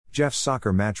Jeff's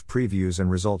Soccer Match Previews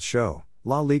and Results Show,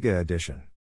 La Liga Edition.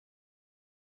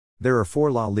 There are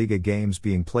 4 La Liga games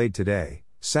being played today,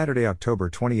 Saturday, October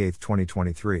 28,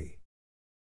 2023.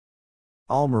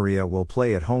 Almeria will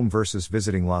play at home versus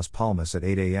visiting Las Palmas at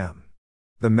 8 a.m.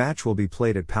 The match will be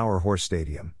played at Power Horse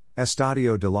Stadium,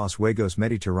 Estadio de los Juegos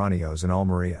Mediterráneos in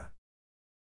Almeria.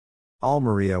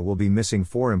 Almeria will be missing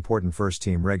 4 important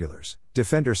first-team regulars.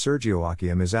 Defender Sergio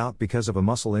Aquiam is out because of a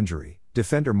muscle injury,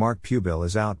 defender Marc Pubil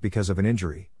is out because of an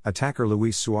injury, attacker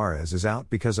Luis Suarez is out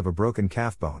because of a broken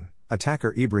calf bone,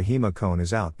 attacker Ibrahima Kone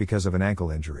is out because of an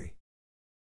ankle injury.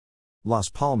 Las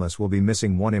Palmas will be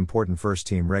missing 1 important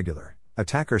first-team regular,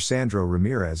 attacker Sandro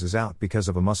Ramirez is out because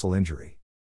of a muscle injury.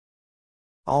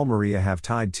 Almeria have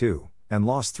tied 2, and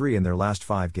lost 3 in their last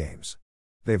 5 games.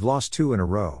 They've lost 2 in a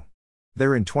row.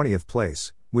 They're in 20th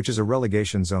place, which is a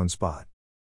relegation zone spot.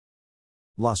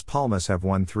 Las Palmas have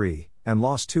won 3, and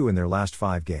lost 2 in their last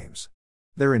 5 games.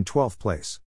 They're in 12th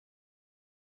place.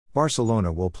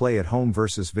 Barcelona will play at home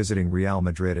versus visiting Real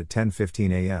Madrid at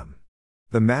 10:15 a.m.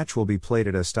 The match will be played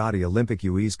at Estadi Olympic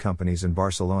UE's Companies in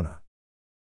Barcelona.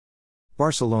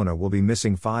 Barcelona will be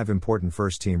missing 5 important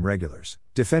first-team regulars.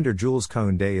 Defender Jules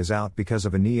Koundé is out because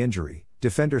of a knee injury,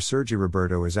 defender Sergi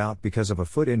Roberto is out because of a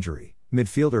foot injury,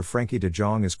 midfielder Frenkie de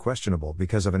Jong is questionable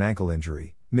because of an ankle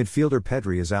injury, midfielder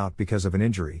Pedri is out because of an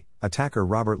injury, attacker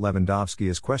Robert Lewandowski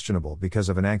is questionable because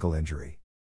of an ankle injury.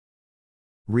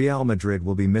 Real Madrid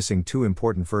will be missing 2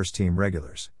 important first-team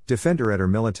regulars. Defender Eder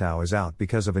Militao is out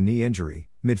because of a knee injury,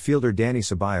 midfielder Dani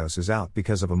Ceballos is out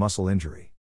because of a muscle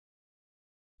injury.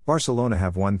 Barcelona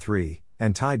have won 3,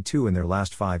 and tied 2 in their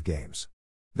last 5 games.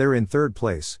 They're in 3rd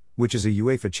place, which is a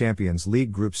UEFA Champions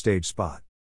League group stage spot.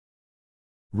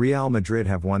 Real Madrid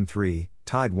have won 3,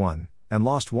 tied 1, and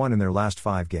lost 1 in their last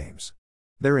 5 games.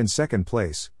 They're in 2nd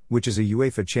place, which is a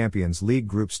UEFA Champions League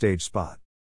group stage spot.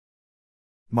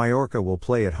 Mallorca will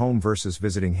play at home versus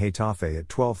visiting Getafe at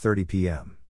 12:30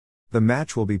 p.m. The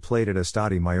match will be played at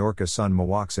Estadi Mallorca Son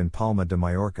Moix in Palma de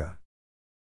Mallorca.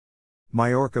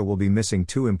 Mallorca will be missing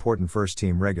 2 important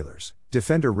first-team regulars.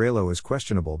 Defender Relo is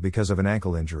questionable because of an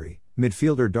ankle injury,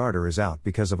 midfielder Darder is out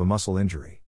because of a muscle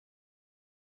injury.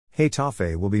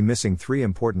 Getafe will be missing 3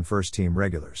 important first-team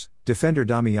regulars. Defender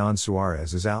Damian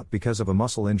Suarez is out because of a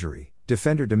muscle injury,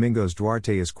 defender Domingos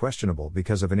Duarte is questionable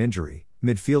because of an injury,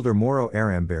 midfielder Mauro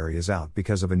Aramberri is out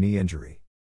because of a knee injury.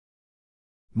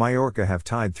 Mallorca have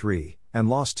tied 3, and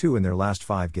lost 2 in their last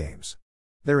 5 games.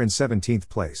 They're in 17th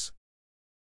place.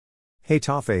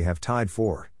 Getafe have tied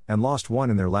 4, and lost 1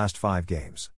 in their last 5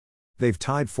 games. They've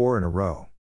tied 4 in a row.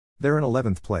 They're in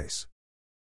 11th place.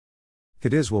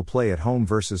 Cadiz will play at home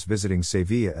versus visiting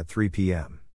Sevilla at 3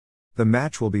 p.m. The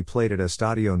match will be played at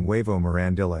Estadio Nuevo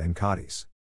Mirandilla in Cádiz.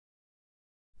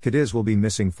 Cadiz will be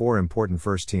missing 4 important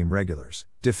first-team regulars.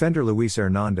 Defender Luis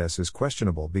Hernandez is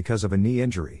questionable because of a knee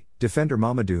injury, defender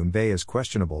Mamadou Mbaye is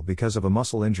questionable because of a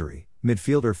muscle injury,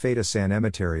 midfielder Feta San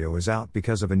Emeterio is out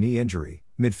because of a knee injury,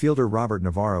 midfielder Robert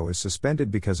Navarro is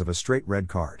suspended because of a straight red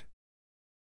card.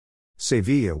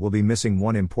 Sevilla will be missing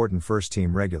 1 important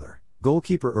first-team regular.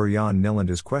 Goalkeeper Urian Niland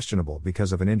is questionable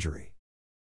because of an injury.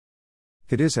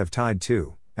 Cadiz have tied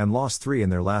 2, and lost 3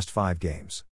 in their last 5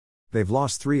 games. They've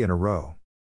lost 3 in a row.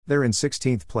 They're in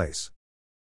 16th place.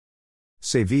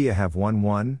 Sevilla have won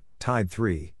 1, tied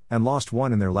 3, and lost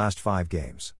 1 in their last 5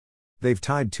 games. They've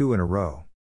tied 2 in a row.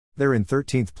 They're in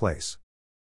 13th place.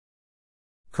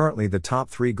 Currently the top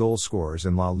 3 goal scorers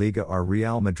in La Liga are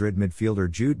Real Madrid midfielder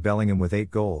Jude Bellingham with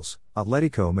 8 goals,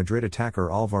 Atletico Madrid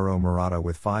attacker Alvaro Morata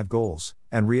with 5 goals,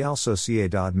 and Real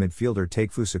Sociedad midfielder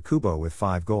Takefusa Kubo with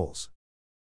 5 goals.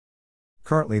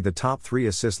 Currently the top 3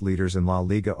 assist leaders in La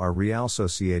Liga are Real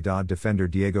Sociedad defender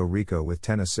Diego Rico with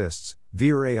 10 assists,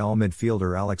 Villarreal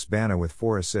midfielder Alex Bana with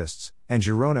 4 assists, and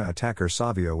Girona attacker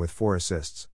Savio with 4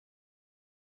 assists.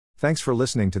 Thanks for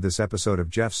listening to this episode of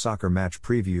Jeff's Soccer Match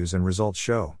Previews and Results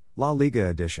Show, La Liga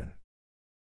Edition.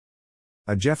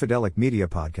 A Jeffadelic Media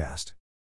Podcast.